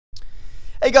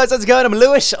Hey guys, how's it going? I'm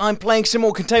Lewis. I'm playing some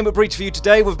more Containment Breach for you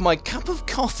today with my cup of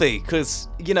coffee, because,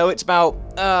 you know, it's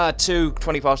about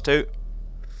 20 past 2.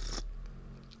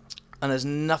 And there's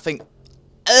nothing...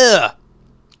 that's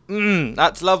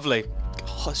lovely.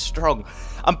 Oh, strong.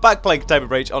 I'm back playing Containment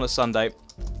Breach on a Sunday.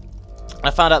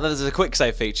 I found out that there's a quick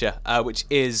save feature, which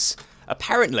is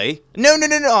apparently... No!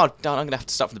 Oh, darn, I'm going to have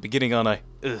to start from the beginning, aren't I?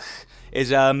 Is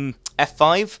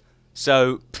F5.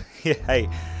 So, yeah, hey...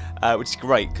 which is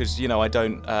great, because, you know, I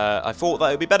thought that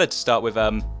it would be better to start with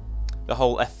the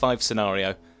whole F5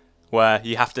 scenario, where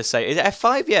you have to say, is it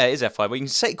F5? Yeah, it is F5, where you can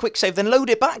say quick save, then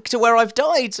load it back to where I've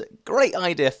died. Great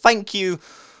idea. Thank you,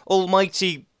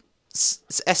 almighty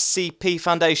SCP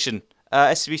Foundation.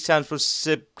 SCP stands for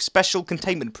Special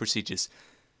Containment Procedures.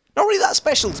 Not really that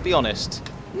special, to be honest.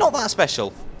 Not that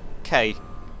special. Okay.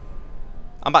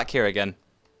 I'm back here again.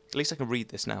 At least I can read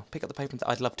this now. Pick up the paper.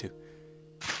 I'd love to.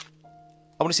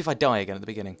 I want to see if I die again at the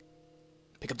beginning.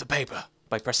 Pick up the paper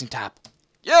by pressing tab.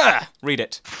 Yeah! Read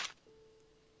it.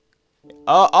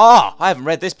 I haven't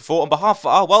read this before. On behalf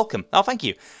of... welcome. Oh, thank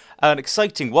you. An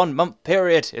exciting 1-month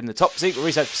period in the top secret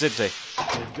research facility.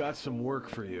 They've got some work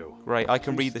for you. Great, I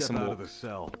can read this and walk.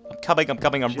 I'm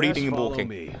coming, I'm reading and walking.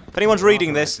 Me. If anyone's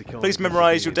reading this, please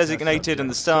memorize your designated and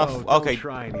the staff. Okay. Don't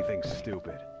try anything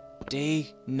stupid.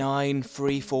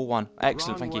 D9341.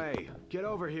 Excellent, thank you. Get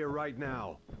over here right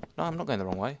now. No, I'm not going the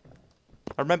wrong way.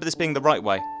 I remember this being the right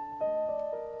way.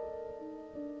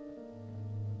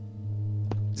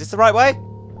 Is this the right way?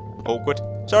 Awkward.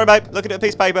 Sorry, mate. Looking at a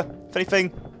piece of paper. If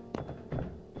anything.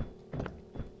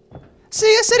 See,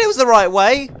 I said it was the right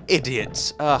way.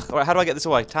 Idiots. Ugh. Alright, how do I get this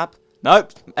away? Tab?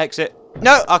 Nope. Exit.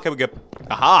 No. Okay, we're good.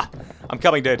 Aha. I'm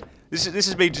coming, dude. This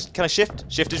is me just kind of shift.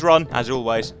 Shift is run, as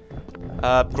always.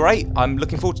 Great. I'm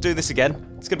looking forward to doing this again.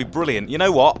 It's gonna be brilliant. You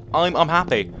know what? I'm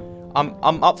happy.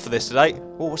 I'm up for this today.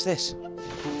 Oh, what's this?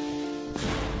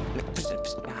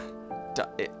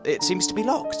 It seems to be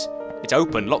locked. It's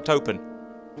open, locked open.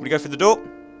 Can we go through the door?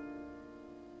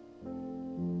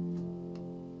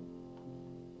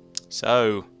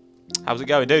 So, how's it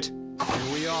going, dude? Here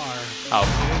we are. Oh.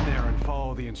 Get in there and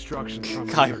follow the instructions from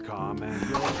the intercom, and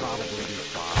you'll probably be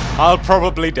fine. I'll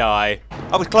probably die.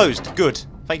 Oh, it's closed. Good.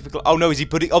 Thank you for. Oh no, is he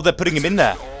putting? Oh, they're putting him in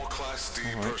there. All Class D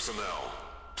personnel,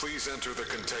 please enter the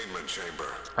containment chamber.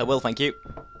 I will, thank you.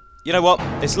 You know what?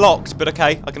 It's locked, but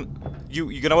okay. I can.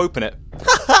 You're gonna open it.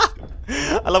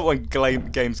 I love it when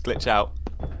games glitch out.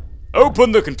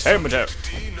 Open the containment chamber.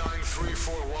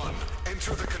 D9341,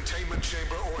 enter the containment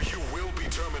chamber, or you will be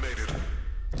terminated.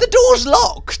 The door's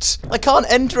locked. I can't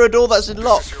enter a door that's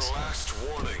locked. This is your last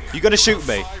warning. You're gonna shoot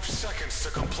me. 5 seconds to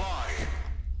comply.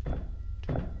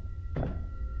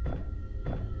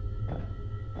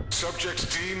 Subject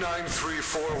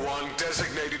D9341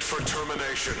 designated for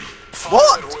termination.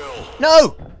 What?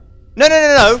 No! No!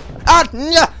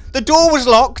 The door was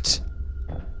locked.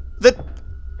 The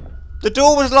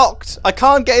door was locked. I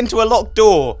can't get into a locked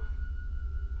door.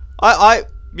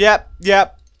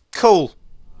 Yep. Cool.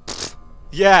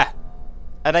 Yeah.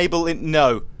 Enable it.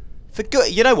 No. For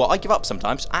good. You know what? I give up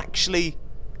sometimes. Actually,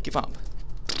 give up.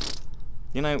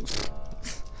 You know,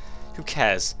 who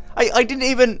cares? I didn't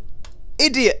even.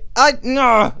 Idiot!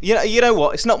 No! You know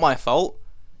what? It's not my fault.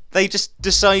 They just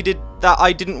decided that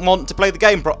I didn't want to play the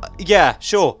game yeah,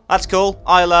 sure. That's cool.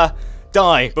 I'll,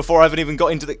 die before I haven't even got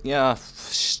into the... Yeah,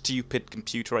 stupid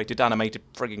computer-rated animated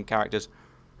frigging characters.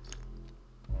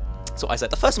 That's what I said.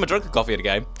 The first time I drank a coffee in a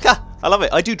game. Ha! I love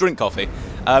it. I do drink coffee.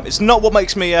 It's not what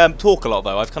makes me, talk a lot,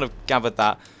 though. I've kind of gathered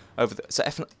that over the... So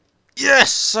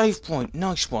yes! Save point.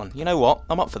 Nice one. You know what?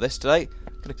 I'm up for this today.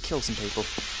 I'm gonna kill some people.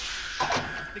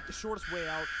 I think the shortest way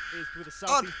out is through the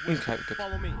southeast window. Okay, good.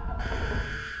 Follow me.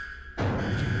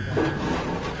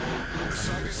 The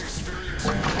site is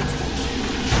experiencing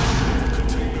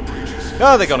containment breaches.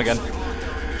 Oh, they're gone again.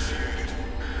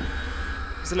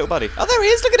 He's a little buddy. Oh, there he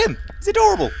is. Look at him. He's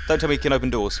adorable. Don't tell me he can open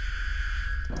doors.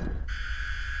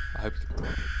 I hope.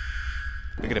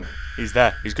 Look at him. He's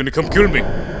there. He's going to come kill me.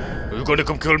 Are you going to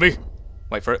come kill me?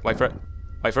 Wait for it. Wait for it.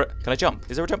 Wait for it. Can I jump?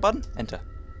 Is there a jump button? Enter.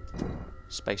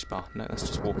 Spacebar. No, that's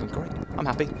just walking. Great. I'm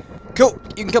happy. Cool.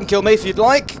 You can come kill me if you'd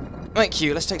like. Thank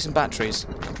you. Let's take some batteries.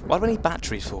 What do I need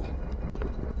batteries for?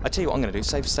 I tell you what I'm going to do.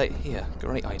 Save state here.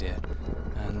 Great idea.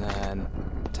 And then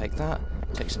take that.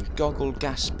 Take some goggle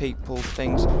gas people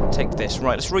things. Take this.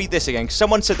 Right. Let's read this again.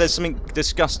 Someone said there's something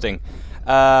disgusting.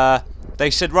 They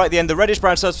said right at the end, the reddish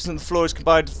brown substance on the floor is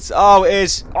combined. Oh, it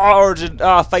is.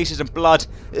 Faces and blood.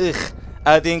 Ugh.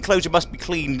 The enclosure must be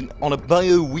cleaned on a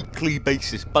bi-weekly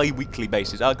basis.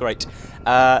 Oh, great.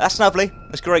 That's lovely.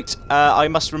 That's great. I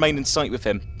must remain in sight with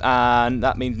him. And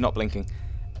that means not blinking.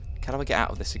 How do I get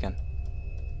out of this again?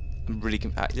 I'm really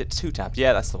is it 2 tabs?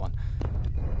 Yeah, that's the one.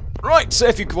 Right, so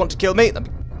if you want to kill me, that'd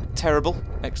be terrible.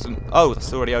 Excellent. Oh,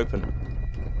 that's already open.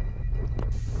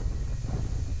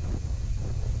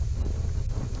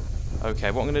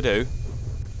 Okay, what I'm going to do...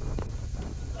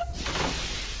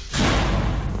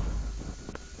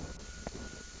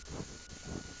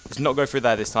 Let's not go through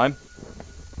there this time.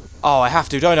 Oh, I have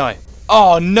to, don't I?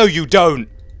 Oh, no you don't!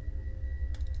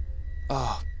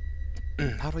 Oh.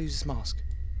 How do I use this mask?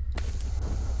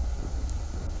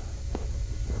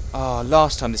 Oh,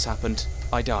 last time this happened,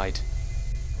 I died.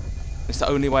 It's the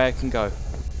only way I can go.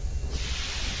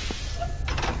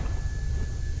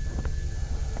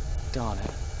 Darn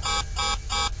it.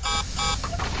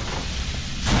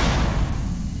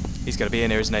 He's going to be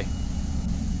in here, isn't he?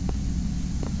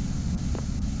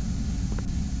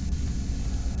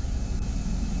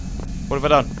 What have I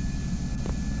done?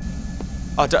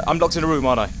 Oh, I'm locked in a room,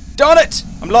 aren't I? Darn it!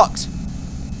 I'm locked!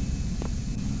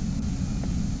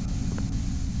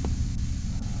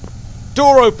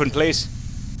 Door open, please.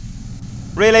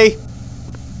 Really?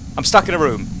 I'm stuck in a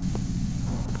room.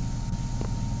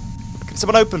 Can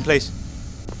someone open, please?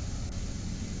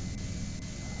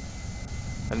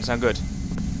 That doesn't sound good.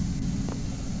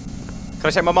 Can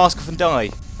I take my mask off and die?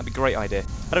 That'd be a great idea.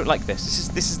 I don't like this.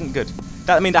 This isn't good.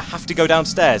 That means I have to go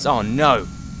downstairs. Oh no.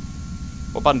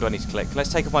 What button do I need to click?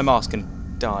 Let's take off my mask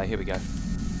and die. Here we go.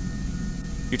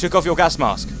 You took off your gas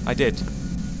mask. I did.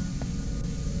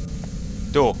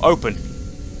 Door open.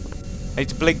 I need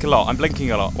to blink a lot. I'm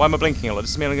blinking a lot. Why am I blinking a lot?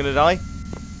 Does this mean I'm going to die?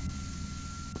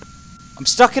 I'm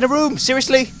stuck in a room.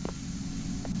 Seriously?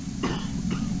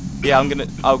 Yeah, I'm going to...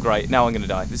 Oh, great. Now I'm going to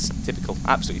die. This is typical.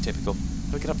 Absolutely typical.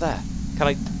 How do I get up there? Can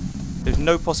I... There's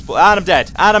no possible... And I'm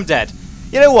dead. And I'm dead.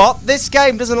 You know what? This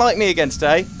game doesn't like me again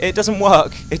today. It doesn't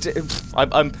work.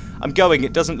 I'm going.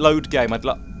 It doesn't load game.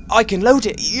 I can load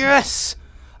it. Yes!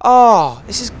 Oh,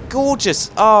 this is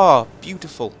gorgeous. Oh,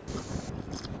 beautiful.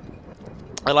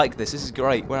 I like this. This is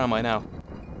great. Where am I now?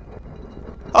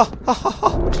 Oh,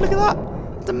 would you look at that?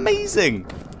 It's amazing.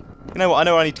 You know what? I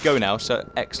know where I need to go now, so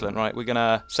excellent. Right, we're going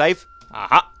to save.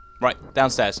 Aha. Right,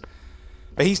 downstairs.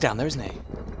 But he's down there, isn't he?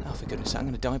 Oh, for goodness sake. I'm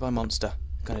going to die by monster.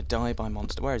 I'm going to die by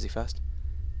monster. Where is he first?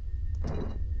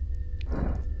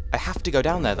 I have to go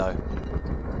down there, though.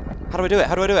 How do I do it?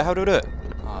 How do I do it? How do I do it?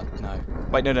 Oh, no.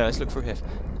 Wait, no, let's look through here.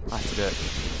 I have to do it.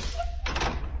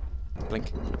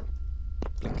 Blink.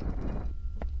 Blink.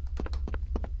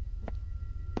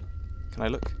 Can I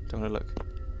look? Don't want to look.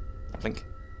 Blink.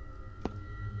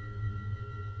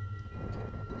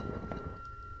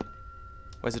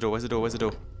 Where's the door? Where's the door? Where's the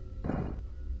door?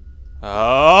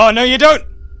 Oh, no, you don't!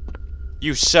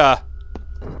 You, sir.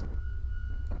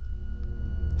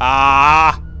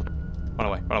 Ah! Run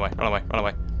away, run away, run away, run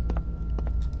away.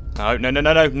 No, no, no,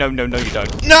 no, no, no, no, no, you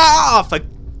don't. No! For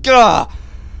God!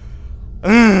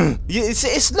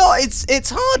 It's not,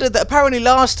 it's harder that apparently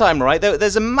last time, right?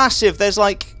 There's a massive, there's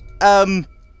like, there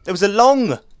was a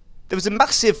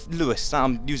massive, Lewis,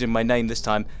 I'm using my name this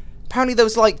time. Apparently there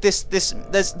was like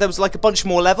there was like a bunch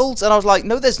more levels, and I was like,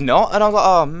 no there's not, and I was like,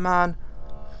 oh man.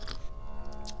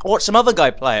 I watched some other guy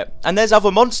play it, and there's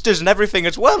other monsters and everything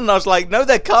as well, and I was like, no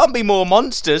there can't be more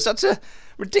monsters, that's a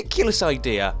ridiculous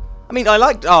idea. I mean, I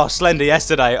liked, Slender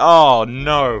yesterday, oh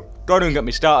no. Don't even get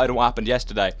me started on what happened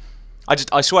yesterday.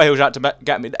 I swear he was out to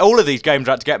get me, all of these games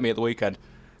are out to get me at the weekend.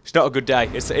 It's not a good day,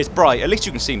 it's bright, at least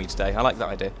you can see me today, I like that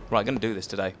idea. Right, I'm going to do this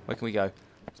today, where can we go?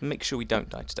 Let's make sure we don't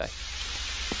die today.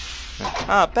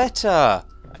 Ah, better! I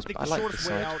like this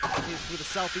side.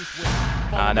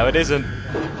 Ah, no it isn't.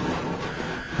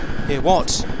 Here,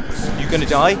 what? You gonna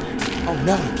die? Oh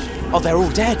no! Oh, they're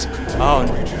all dead!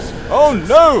 Oh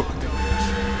no!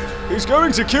 He's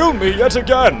going to kill me yet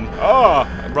again! Ah!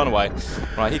 Run away.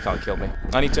 Right, he can't kill me.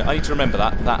 I need to remember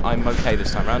that I'm okay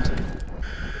this time round.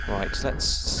 Right, let's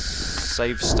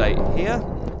save state here.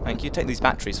 Thank you. Take these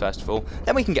batteries first of all.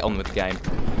 Then we can get on with the game.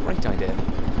 Great idea.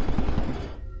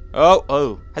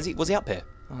 Oh! Was he up here?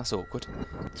 Oh, that's awkward.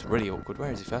 It's really awkward.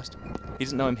 Where is he first? He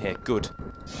doesn't know I'm here. Good.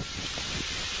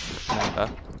 Remember.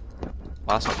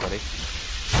 Well, that's not bloody.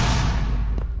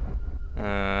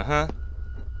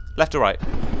 Left or right?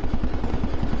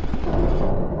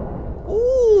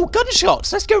 Ooh,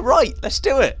 gunshots! Let's go right! Let's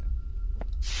do it!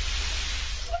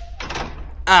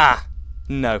 Ah!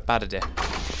 No, bad idea.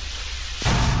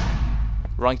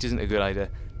 Right isn't a good idea.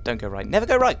 Don't go right. Never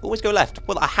go right. Always go left.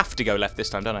 Well, I have to go left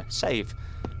this time, don't I? Save.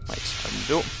 Right, open the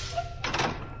door.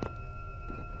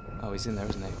 Oh, he's in there,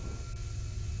 isn't he?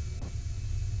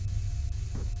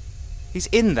 He's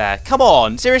in there. Come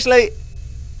on, seriously?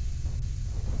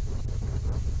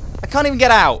 I can't even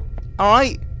get out.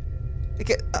 Alright?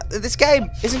 This game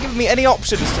isn't giving me any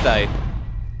options today.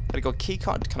 Gotta go key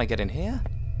card. Can I get in here?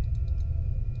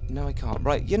 No, I can't.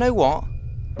 Right, you know what?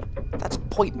 That's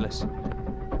pointless.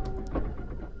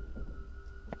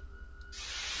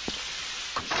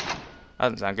 That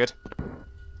doesn't sound good.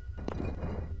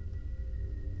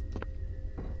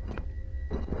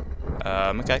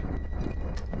 Okay.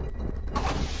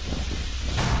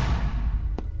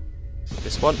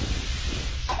 This one.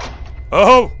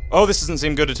 Oh! Oh, this doesn't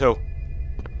seem good at all.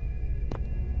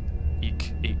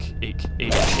 Eek, eek, eek,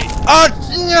 eek, eek. Oh!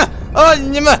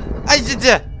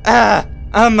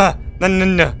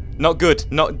 No. Not good.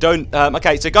 Don't,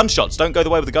 okay, so gunshots. Don't go the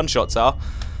way where the gunshots are.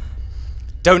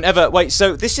 Don't ever, wait,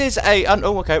 so this is a,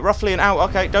 oh, okay, roughly an hour.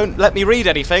 Okay, don't let me read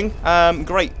anything.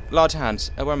 Great, large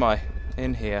hands. Where am I?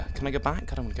 In here. Can I go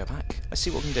back? I don't want to go back. Let's see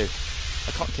what we can do.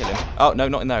 I can't kill him. Oh, no,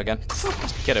 not in there again.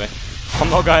 Must be kidding me. I'm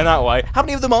not going that way. How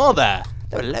many of them are there?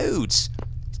 There are loads.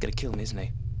 He's going to kill me, isn't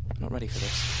he? I'm not ready for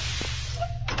this.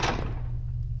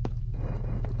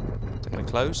 Is it going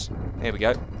to close? Here we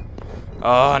go.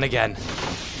 Oh, and again.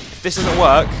 If this doesn't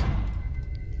work,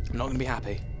 I'm not going to be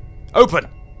happy. Open!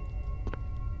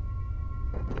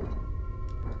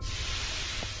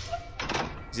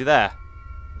 Is he there?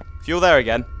 If you're there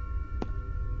again.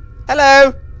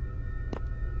 Hello!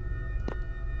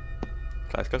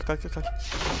 Close.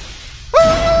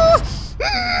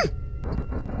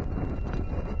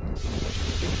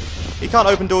 He can't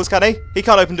open doors, can he? He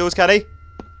can't open doors, can he?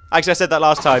 Actually, I said that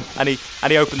last time, and he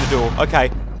opened the door. Okay,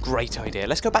 great idea.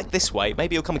 Let's go back this way.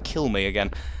 Maybe he'll come and kill me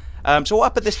again. So what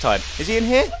happened this time? Is he in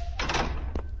here?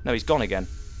 No, he's gone again.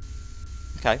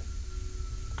 Okay,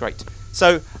 great.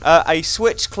 So a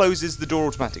switch closes the door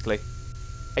automatically.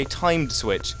 A timed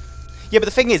switch. Yeah, but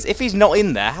the thing is, if he's not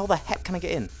in there, how the heck can I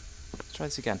get in? Let's try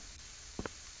this again.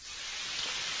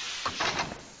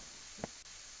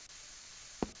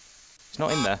 He's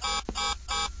not in there.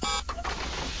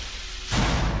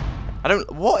 I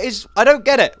don't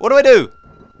get it. What do I do?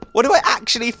 What do I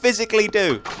actually physically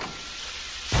do?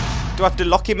 Do I have to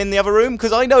lock him in the other room?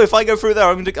 Because I know if I go through there,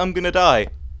 I'm gonna die.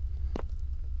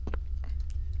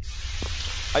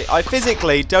 I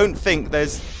physically don't think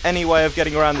there's any way of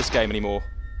getting around this game anymore.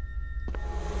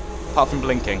 Apart from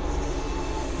blinking.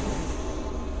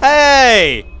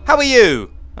 Hey! How are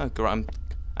you? Oh, great.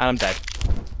 I'm dead.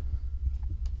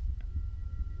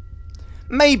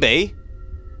 Maybe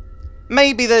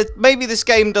this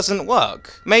game doesn't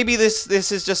work. Maybe this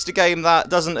is just a game that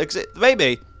doesn't exist.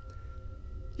 Maybe.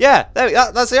 Yeah,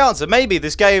 that's the answer. Maybe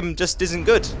this game just isn't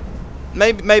good.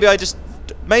 Maybe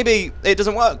it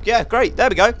doesn't work. Yeah, great. There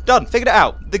we go. Done. Figured it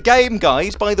out. The game,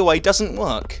 guys, by the way, doesn't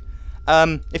work.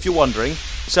 If you're wondering.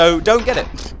 So don't get it.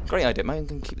 Great idea, mate. I'm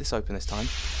going to keep this open this time.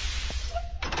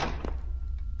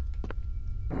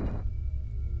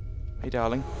 Hey,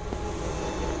 darling.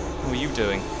 How are you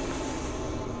doing?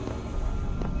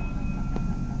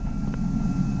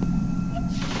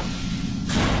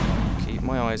 Keep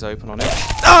my eyes open on it.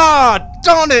 Ah!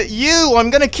 Darn it! I'm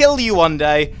going to kill you one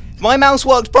day. If my mouse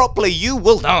works properly, you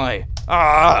will die.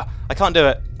 Ah! I can't do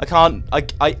it. I can't.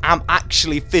 I am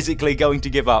actually physically going to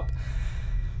give up.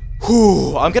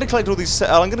 Whew, I'm going to collect all these.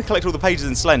 I'm going to collect all the pages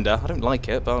in Slender. I don't like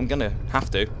it, but I'm going to have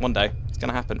to one day. It's going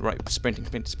to happen. Right, sprinting.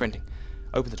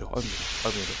 Open the door. Open the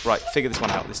door. Right, figure this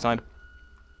one out this time.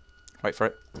 Wait for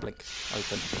it. Blink.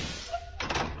 Open.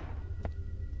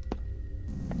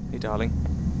 Hey, darling.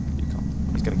 You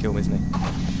can't. He's going to kill me, isn't he?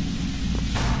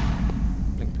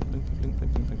 Blink.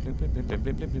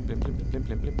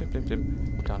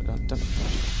 Done.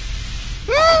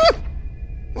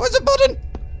 Where's the button?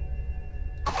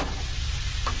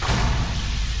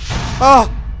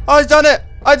 Oh, I've done it!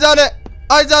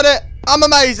 I'm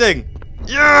amazing!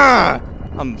 Yeah!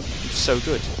 I'm so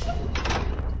good.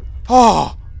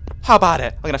 Oh, how about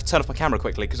it? I'm gonna have to turn off my camera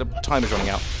quickly because time is running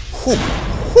out.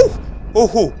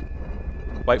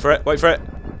 Wait for it.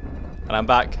 And I'm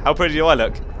back. How pretty do I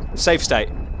look? Safe state.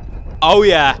 Oh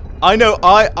yeah, I know.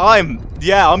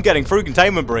 I'm getting through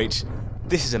Containment Breach.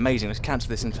 This is amazing. Let's cancel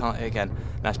this entire again.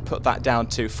 Let's put that down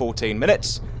to 14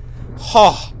 minutes.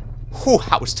 Oh,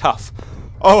 that was tough.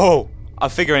 Oh, I'm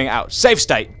figuring it out. Safe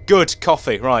state. Good.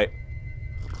 Coffee. Right.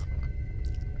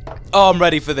 Oh, I'm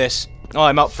ready for this. Oh,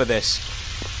 I'm up for this.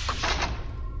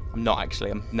 I'm not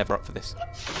actually. I'm never up for this.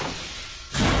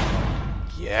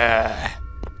 Yeah.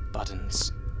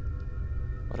 Buttons.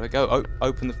 Where do I go?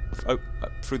 Open the...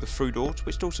 through the through doors.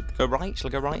 Which doors? Go right? Shall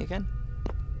I go right again?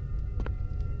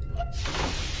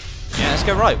 Yeah, let's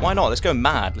go right. Why not? Let's go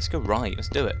mad. Let's go right. Let's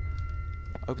do it.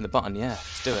 Open the button. Yeah,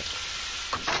 let's do it.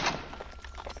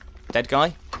 Dead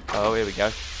guy? Oh, here we go.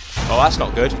 Oh, that's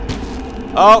not good.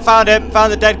 Oh, found him.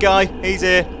 Found the dead guy. He's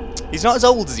here. He's not as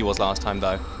old as he was last time,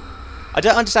 though. I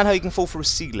don't understand how you can fall through a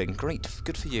ceiling. Great,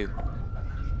 good for you.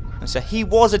 And so he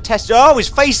was a tester. Oh, his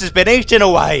face has been eaten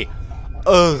away.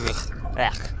 Ugh.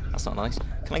 That's not nice.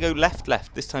 Can I go left?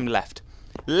 Left. This time left.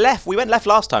 Left. We went left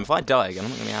last time. If I die again, I'm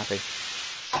not going to be happy.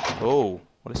 Oh,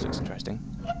 well, this looks interesting.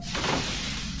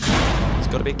 There's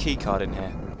got to be a key card in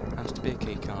here. Has to be a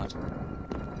key card.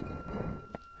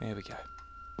 Here we go.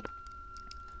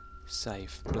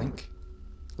 Save. Blink.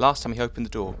 Last time he opened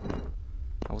the door.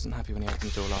 I wasn't happy when he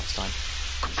opened the door last time.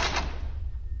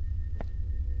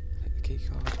 Take the key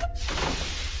card.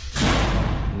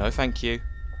 No, thank you.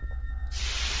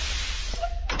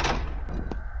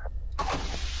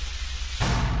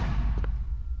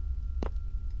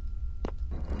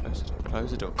 Close the door,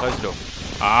 close the door, close the door.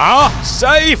 Ah!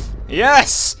 Safe!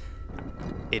 Yes!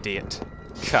 Idiot.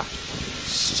 Ka.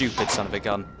 Stupid son of a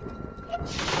gun.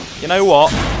 You know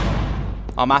what?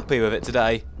 I'm happy with it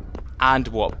today. And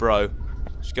what, bro?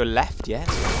 Should go left, yes?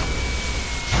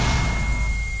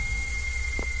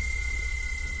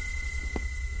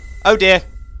 Oh dear.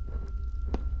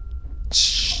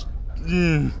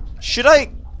 Should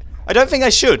I? I don't think I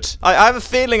should. I have a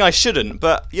feeling I shouldn't,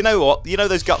 but you know what? You know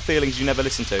those gut feelings you never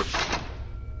listen to.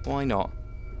 Why not?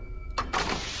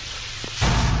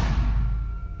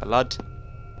 Blood.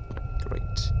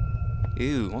 Great.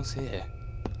 Ooh, what's here?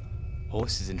 Oh,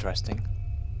 this is interesting.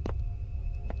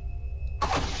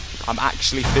 I'm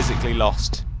actually physically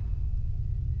lost.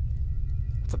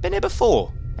 Have I been here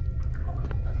before?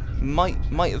 Might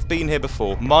have been here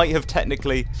before. Might have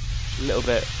technically a little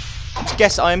bit.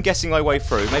 I am guessing my way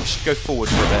through. Maybe I should go forward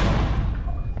for a bit.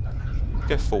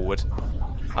 Go forward.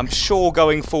 I'm sure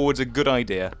going forward's a good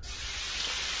idea.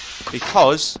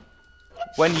 Because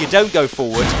when you don't go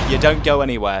forward, you don't go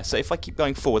anywhere. So if I keep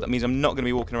going forward, that means I'm not going to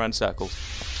be walking around circles.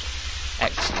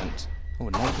 Excellent. Oh,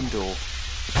 an open door.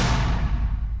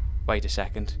 Wait a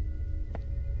second.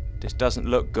 This doesn't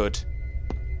look good.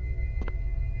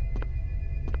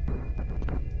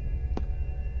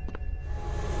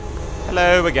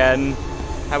 Hello again.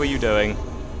 How are you doing?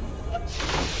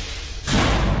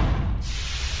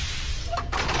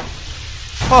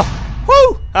 Oh!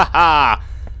 Woo! Ha-ha!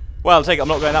 Well, I'll take it I'm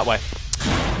not going that way.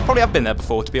 Probably have been there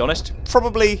before, to be honest.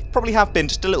 Probably have been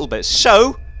just a little bit.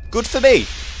 So, good for me.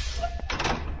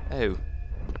 Oh.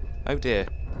 Oh dear.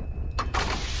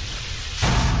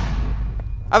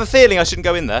 I have a feeling I shouldn't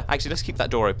go in there. Actually, let's keep that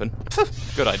door open.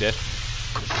 Good idea.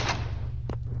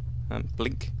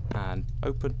 Blink and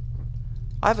open.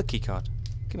 I have a key card.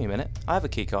 Give me a minute. I have a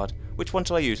key card. Which one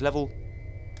shall I use? Level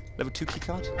 2 key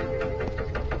card?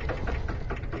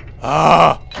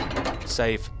 Ah!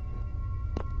 Save.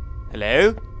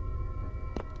 Hello?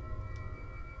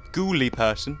 Ghouly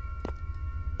person.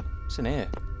 What's in here?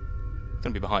 It's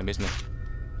gonna be behind me, isn't it?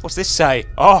 What's this say?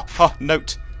 Oh,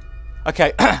 note.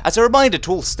 Okay, as a reminder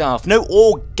to all staff, no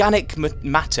organic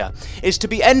matter is to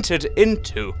be entered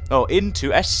into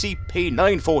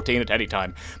SCP-914 at any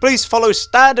time. Please follow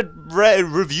standard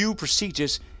review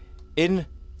procedures in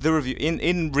the review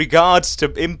in regards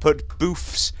to input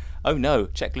boofs. Oh no,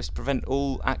 checklist to prevent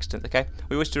all accidents. Okay,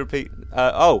 we wish to repeat.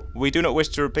 We do not wish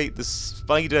to repeat the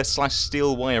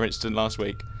spider/steel wire incident last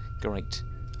week. Great.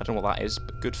 I don't know what that is,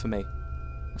 but good for me.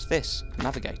 What's this?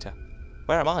 Navigator.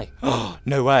 Where am I? Oh,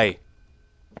 no way.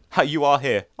 You are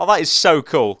here. Oh, that is so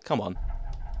cool. Come on.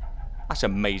 That's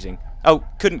amazing. Oh,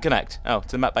 couldn't connect. Oh, to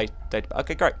the map data.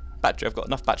 Okay, great. Battery. I've got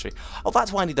enough battery. Oh,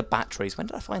 that's why I need the batteries. When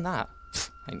did I find that?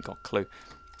 I ain't got a clue.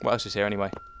 What else is here anyway?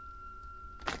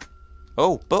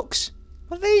 Oh, books.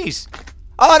 What are these?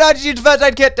 Oh, no, did you first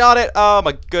aid kit? Darn it. Oh,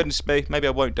 my goodness me. Maybe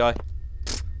I won't die.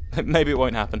 Maybe it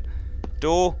won't happen.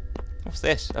 Door. What's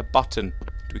this? A button.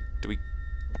 Do we...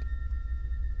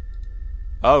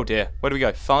 Oh dear, where do we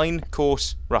go? Fine,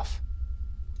 coarse, rough.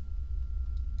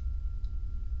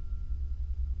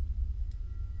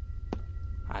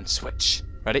 And switch.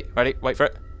 Ready? Ready? Wait for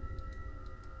it.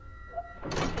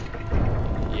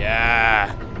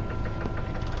 Yeah.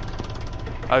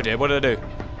 Oh dear, what did I do?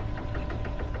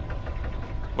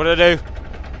 What did I do?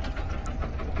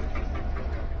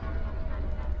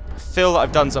 I feel that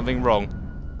I've done something wrong.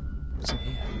 What's in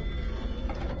here?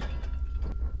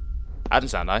 That doesn't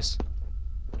sound nice.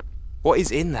 What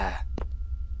is in there?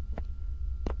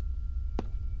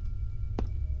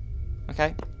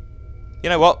 Okay. You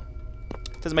know what?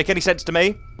 Doesn't make any sense to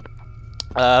me.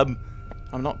 I'm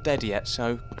not dead yet,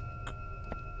 so...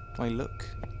 Do I look?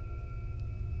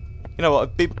 You know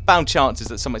what? Bound chances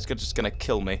that someone's just going to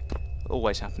kill me. It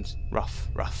always happens. Rough,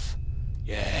 rough.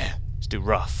 Yeah. Let's do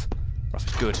rough. Rough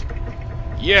is good.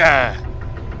 Yeah!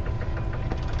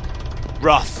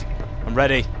 Rough. I'm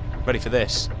ready. Ready for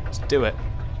this. Let's do it.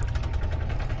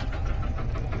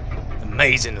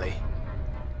 Amazingly.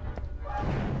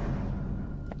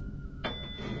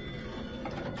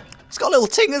 It's got a little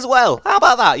ting as well. How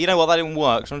about that? You know what? That didn't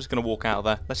work, so I'm just going to walk out of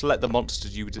there. Let's let the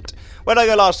monsters use it. Where did I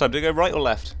go last time? Did I go right or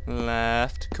left?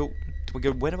 Left. Cool. Do we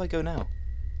go? Where do I go now?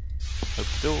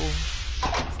 Open the door.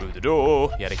 Through the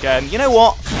door. Yet again. You know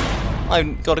what? I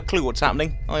haven't got a clue what's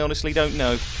happening. I honestly don't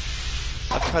know.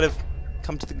 I've kind of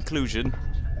come to the conclusion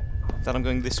that I'm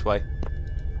going this way.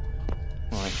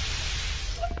 Right.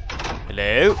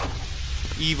 Hello?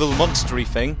 Evil monstery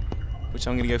thing, which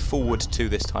I'm going to go forward to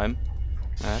this time.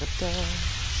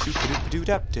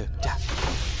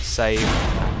 Save.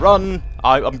 Run.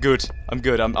 I'm good. I'm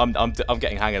good. I'm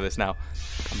getting hang of this now.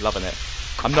 I'm loving it.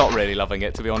 I'm not really loving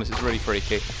it, to be honest. It's really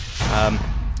freaky.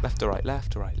 Left or right?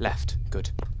 Left or right? Left.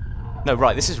 Good. No,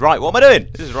 right. This is right. What am I doing?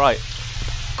 This is right.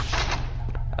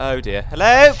 Oh dear.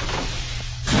 Hello?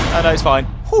 Oh no, it's fine.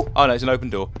 Whew. Oh no, it's an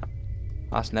open door.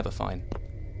 That's never fine.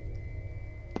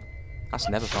 That's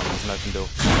never fine. There's an open door.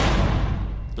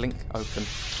 Blink. Open.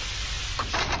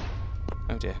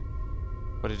 Oh dear.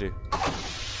 What did I do?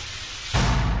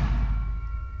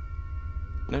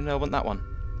 No, no, I want that one.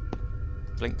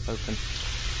 Blink. Open.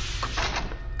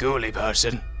 Ghouly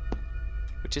person.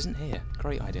 Which isn't here.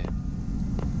 Great idea.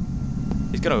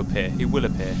 He's going to appear. He will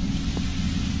appear.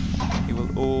 He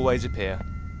will always appear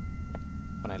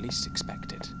when I least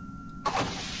expect it.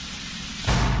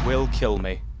 He will kill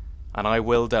me. And I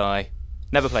will die.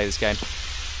 Never play this game.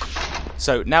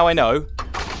 So now I know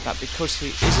that because he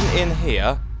isn't in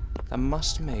here, that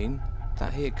must mean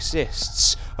that he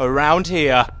exists around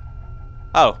here.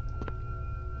 Oh.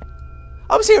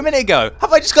 I was here a minute ago.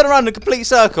 Have I just gone around in a complete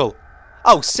circle?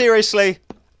 Oh, seriously?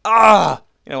 Ah!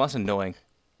 You know, that's annoying.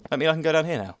 That means I can go down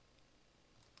here now.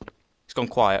 It's gone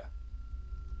quiet.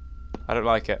 I don't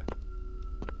like it.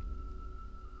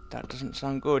 That doesn't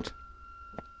sound good.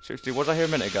 Seriously, was I here a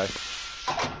minute ago?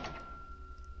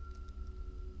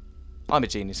 I'm a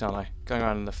genius, aren't I? Going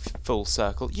around in the full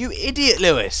circle. You idiot,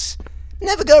 Lewis!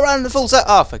 Never go around in the full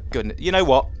circle. Oh, for goodness. You know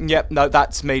what? Yep, no,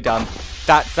 that's me done.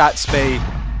 That's me.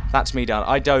 That's me done.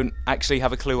 I don't actually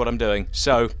have a clue what I'm doing.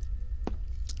 So,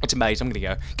 it's a maze. I'm going to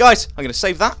go. Guys, I'm going to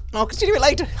save that, and I'll continue it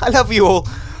later. I love you all.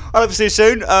 I'll see you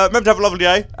soon. Remember to have a lovely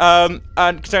day. And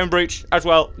Containment Breach as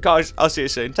well. Guys, I'll see you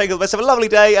soon. Take all the best. Have a lovely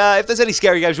day. If there's any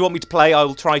scary games you want me to play, I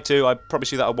will try to. I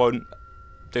promise you that I won't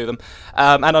do them.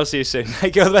 And I'll see you soon.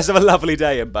 Take all the best. Have a lovely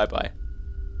day, and bye-bye.